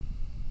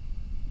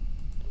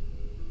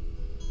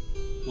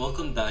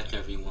Welcome back,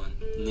 everyone.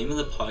 The name of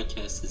the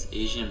podcast is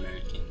Asian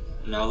American,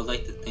 and I would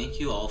like to thank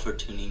you all for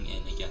tuning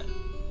in again.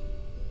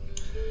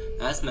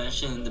 As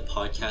mentioned in the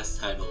podcast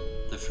title,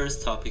 the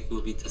first topic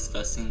we'll be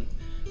discussing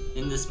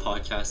in this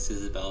podcast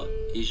is about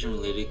Asian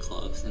related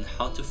clubs and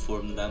how to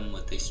form them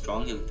with a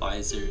strong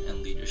advisor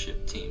and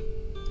leadership team.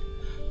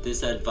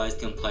 This advice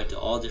can apply to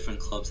all different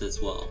clubs as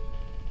well.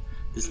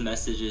 This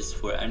message is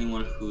for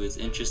anyone who is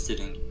interested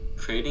in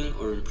creating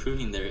or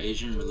improving their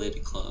Asian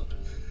related club.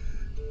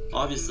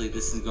 Obviously,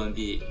 this is going to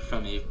be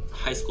from a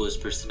high schooler's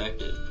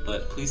perspective,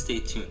 but please stay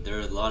tuned, there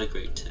are a lot of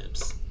great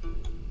tips.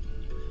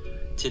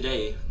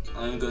 Today,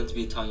 I'm going to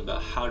be talking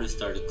about how to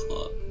start a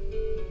club.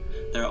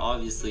 There are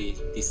obviously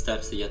these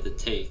steps that you have to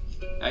take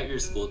at your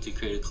school to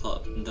create a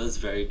club, and those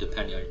vary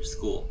depending on your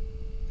school.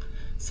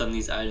 Some of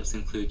these items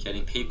include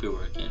getting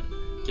paperwork in,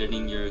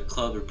 getting your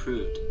club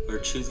approved, or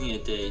choosing a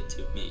day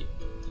to meet.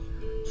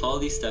 Follow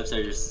these steps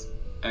at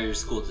your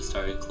school to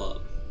start a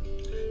club.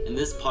 In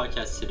this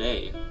podcast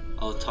today,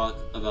 I'll talk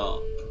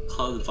about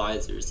club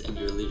advisors and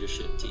your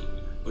leadership team,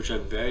 which are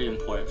very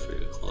important for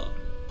your club.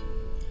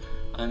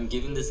 I'm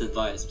giving this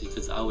advice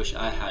because I wish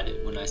I had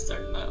it when I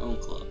started my own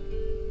club.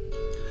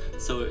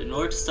 So in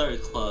order to start a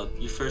club,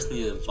 you first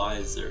need an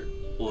advisor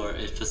or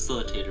a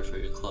facilitator for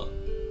your club.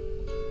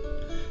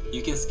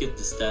 You can skip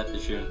this step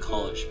if you're in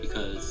college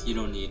because you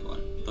don't need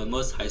one, but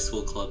most high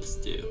school clubs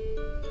do.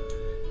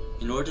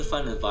 In order to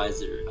find an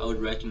advisor, I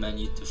would recommend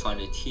you to find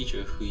a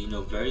teacher who you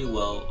know very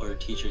well or a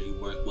teacher you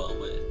work well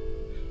with.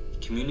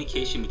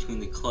 Communication between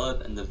the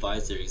club and the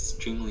advisor is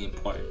extremely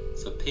important,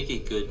 so pick a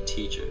good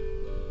teacher.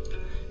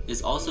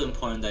 It's also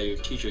important that your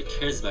teacher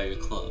cares about your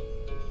club.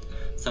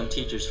 Some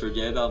teachers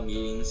forget about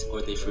meetings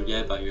or they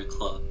forget about your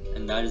club,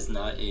 and that is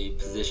not a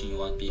position you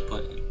want to be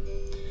put in.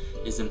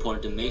 It's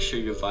important to make sure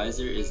your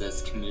advisor is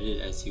as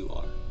committed as you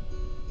are.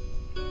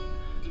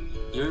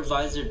 Your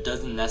advisor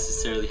doesn't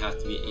necessarily have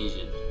to be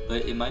Asian,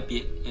 but it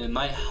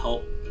might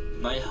help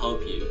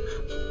you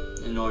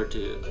in order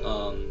to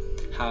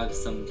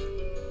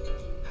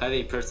have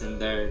a person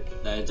there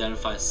that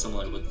identifies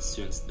similar with the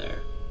students there.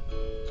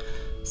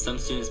 Some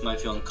students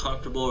might feel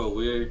uncomfortable or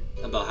weird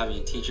about having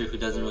a teacher who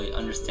doesn't really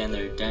understand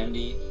their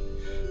identity,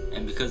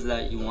 and because of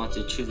that, you want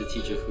to choose a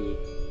teacher who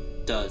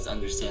does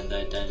understand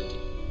that identity.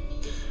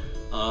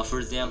 For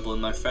example,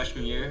 in my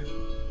freshman year,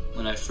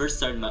 when I first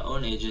started my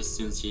own Asian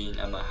Students Union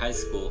at my high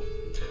school,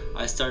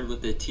 I started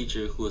with a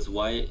teacher who was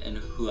white and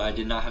who I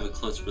did not have a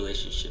close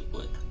relationship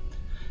with.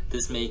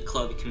 This made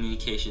club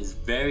communications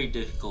very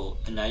difficult,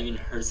 and I even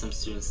heard some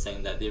students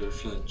saying that they were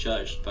feeling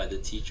judged by the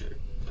teacher.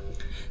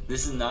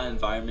 This is not an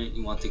environment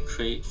you want to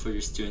create for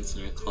your students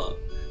in your club,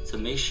 so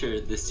make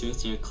sure the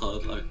students in your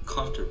club are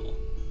comfortable.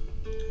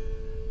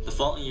 The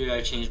following year,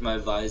 I changed my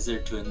advisor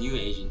to a new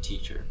Asian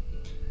teacher.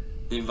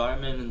 The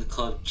environment in the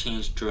club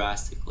changed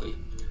drastically.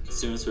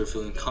 Students were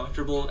feeling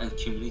comfortable and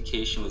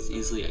communication was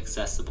easily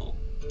accessible.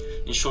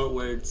 In short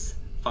words,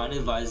 find an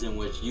advisor in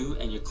which you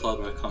and your club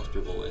are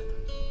comfortable with.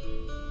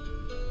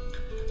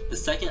 The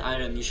second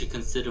item you should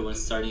consider when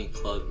starting a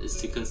club is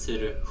to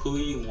consider who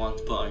you want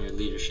to put on your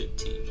leadership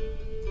team.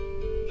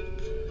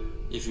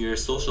 If you're a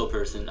social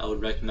person, I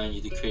would recommend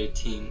you to create a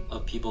team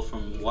of people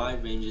from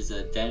wide ranges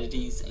of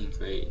identities and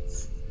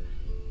grades.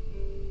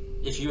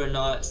 If you are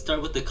not,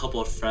 start with a couple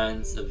of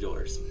friends of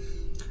yours.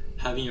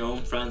 Having your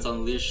own friends on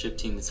the leadership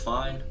team is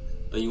fine,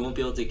 but you won't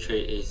be able to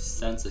create a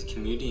sense of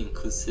community and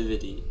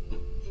inclusivity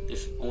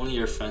if only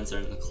your friends are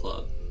in the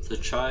club. So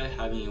try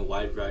having a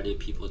wide variety of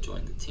people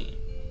join the team.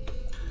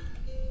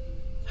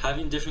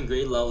 Having different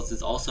grade levels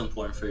is also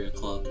important for your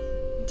club.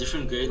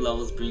 Different grade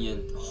levels bring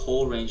in a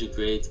whole range of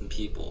grades and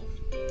people,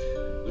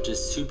 which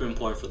is super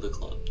important for the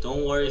club.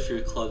 Don't worry if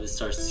your club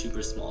starts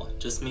super small.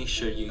 Just make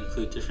sure you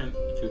include different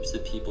groups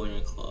of people in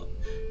your club.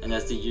 And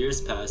as the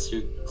years pass,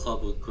 your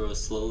club will grow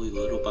slowly,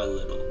 little by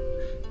little.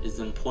 It's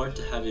important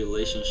to have a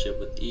relationship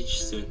with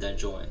each student that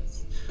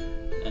joins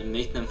and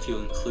make them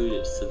feel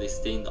included so they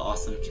stay in the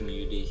awesome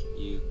community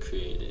you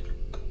created.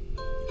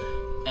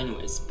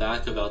 Anyways,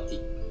 back about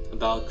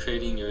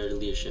creating your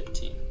leadership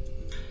team.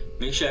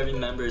 Make sure every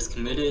member is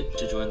committed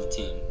to join the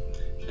team.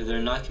 If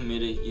they're not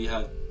committed, you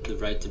have the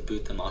right to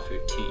boot them off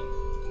your team.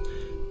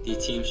 The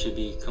team should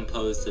be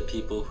composed of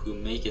people who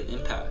make an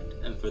impact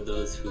and for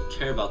those who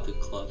care about the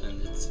club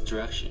and its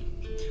direction.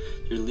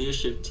 Your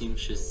leadership team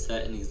should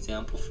set an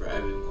example for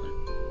everyone.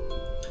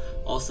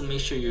 Also, make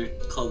sure your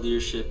club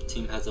leadership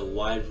team has a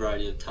wide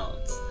variety of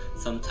talents.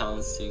 Some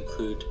talents to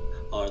include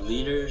are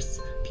leaders,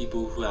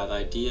 people who have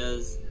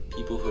ideas,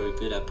 people who are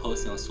good at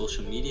posting on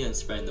social media and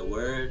spreading the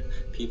word,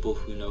 people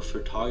who know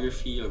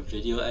photography or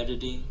video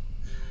editing.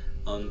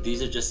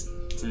 These are just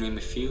to name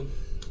a few.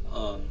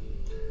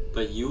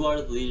 But you are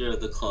the leader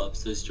of the club,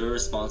 so it's your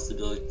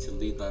responsibility to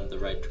lead them in the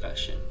right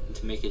direction and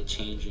to make a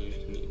change in your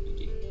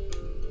community.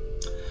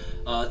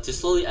 To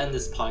slowly end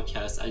this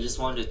podcast, I just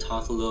wanted to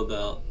talk a little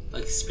about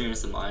an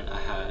experience of mine I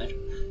had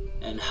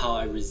and how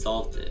I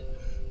resolved it.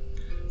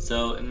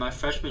 So in my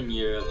freshman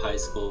year of high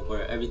school,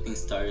 where everything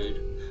started,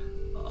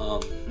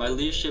 my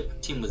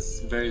leadership team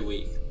was very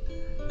weak.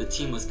 The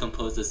team was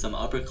composed of some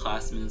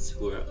upperclassmen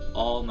who were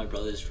all my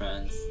brother's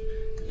friends,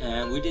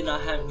 and we did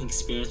not have any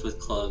experience with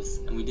clubs,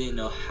 and we didn't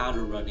know how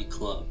to run a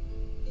club.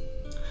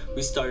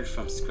 We started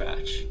from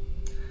scratch.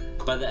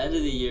 By the end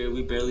of the year,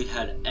 we barely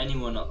had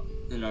anyone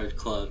in our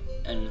club,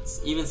 and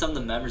even some of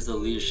the members of the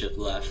leadership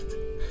left.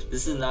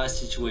 This is not a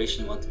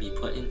situation you want to be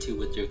put into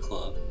with your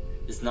club.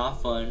 It's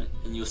not fun,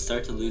 and you'll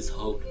start to lose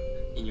hope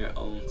in your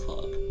own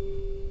club.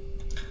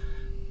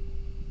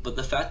 But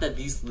the fact that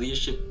these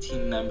leadership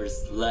team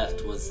members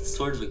left was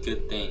sort of a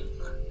good thing.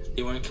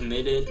 They weren't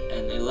committed,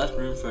 and it left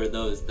room for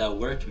those that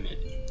were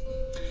committed.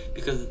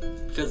 Because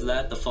of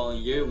that, the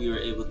following year, we were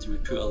able to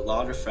recruit a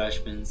lot of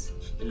freshmen.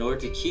 In order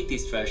to keep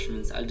these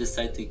freshmen, I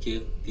decided to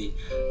give the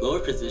lower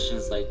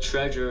positions like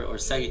treasurer or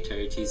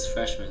secretary to these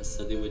freshmen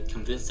so they would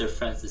convince their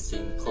friends to stay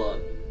in the club.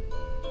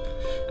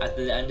 At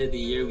the end of the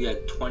year, we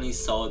had 20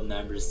 solid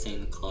members stay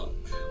in the club,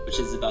 which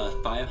is about a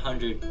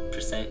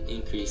 500%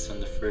 increase from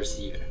the first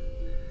year.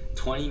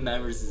 20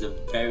 members is a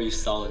very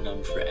solid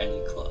number for any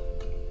club.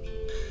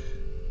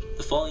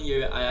 The following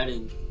year, I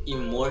added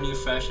even more new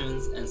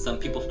freshmen and some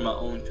people from my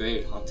own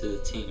grade onto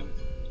the team.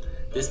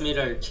 This made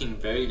our team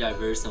very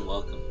diverse and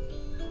welcome.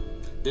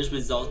 This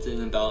resulted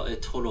in about a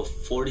total of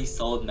 40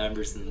 solid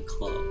members in the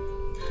club.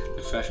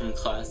 The freshman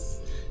class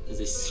is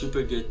a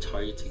super good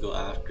target to go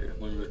after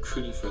when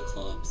recruiting for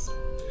clubs.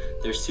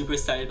 They're super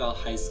excited about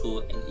high school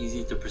and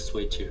easy to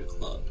persuade to your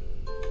club.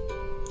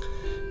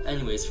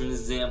 Anyways, from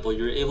this example,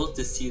 you're able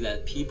to see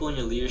that people in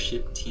your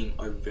leadership team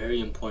are very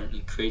important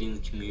in creating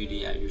the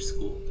community at your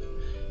school.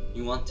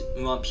 You want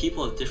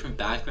people of different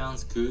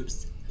backgrounds,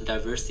 groups, and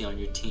diversity on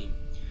your team.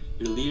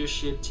 Your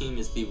leadership team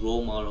is the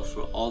role model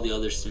for all the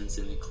other students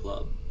in the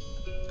club.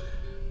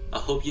 I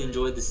hope you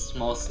enjoyed this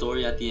small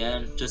story at the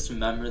end. Just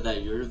remember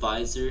that your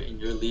advisor and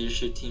your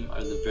leadership team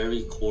are the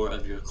very core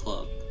of your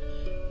club.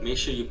 Make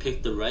sure you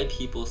pick the right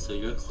people so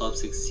your club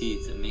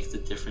succeeds and makes a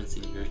difference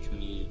in your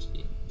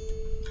community.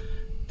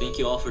 Thank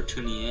you all for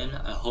tuning in.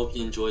 I hope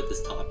you enjoyed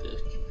this topic.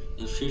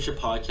 In future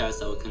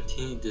podcasts, I will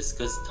continue to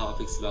discuss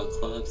topics about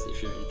clubs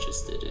if you're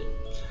interested in.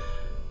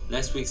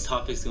 Next week's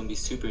topic is going to be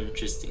super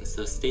interesting,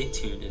 so stay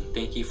tuned and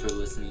thank you for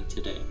listening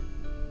today.